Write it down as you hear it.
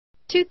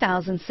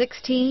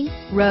2016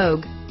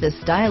 Rogue. The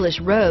stylish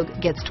Rogue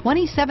gets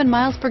 27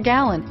 miles per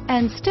gallon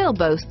and still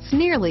boasts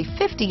nearly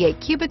 58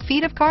 cubic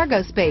feet of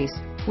cargo space.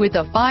 With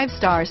a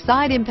 5-star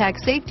side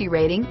impact safety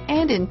rating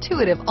and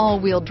intuitive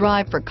all-wheel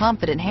drive for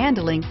confident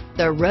handling,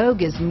 the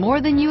Rogue is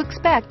more than you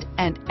expect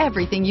and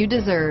everything you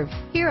deserve.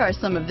 Here are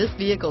some of this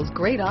vehicle's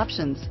great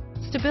options: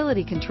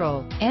 stability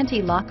control,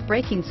 anti-lock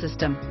braking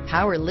system,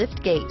 power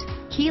liftgate,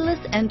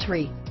 keyless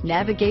entry,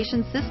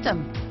 navigation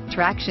system,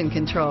 traction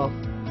control,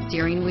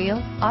 steering wheel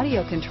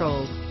audio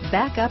controls,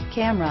 backup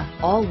camera,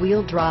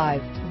 all-wheel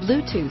drive,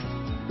 Bluetooth,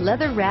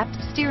 leather-wrapped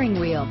steering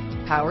wheel,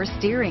 power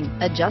steering,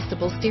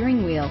 adjustable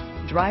steering wheel,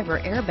 driver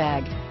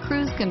airbag,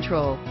 cruise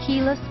control,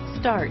 keyless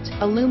start,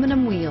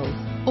 aluminum wheels,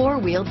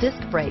 4-wheel disc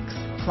brakes,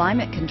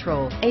 climate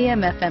control,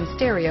 AM/FM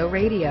stereo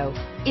radio.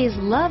 Is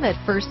love at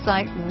first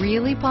sight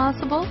really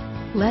possible?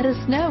 Let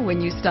us know when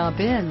you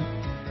stop in.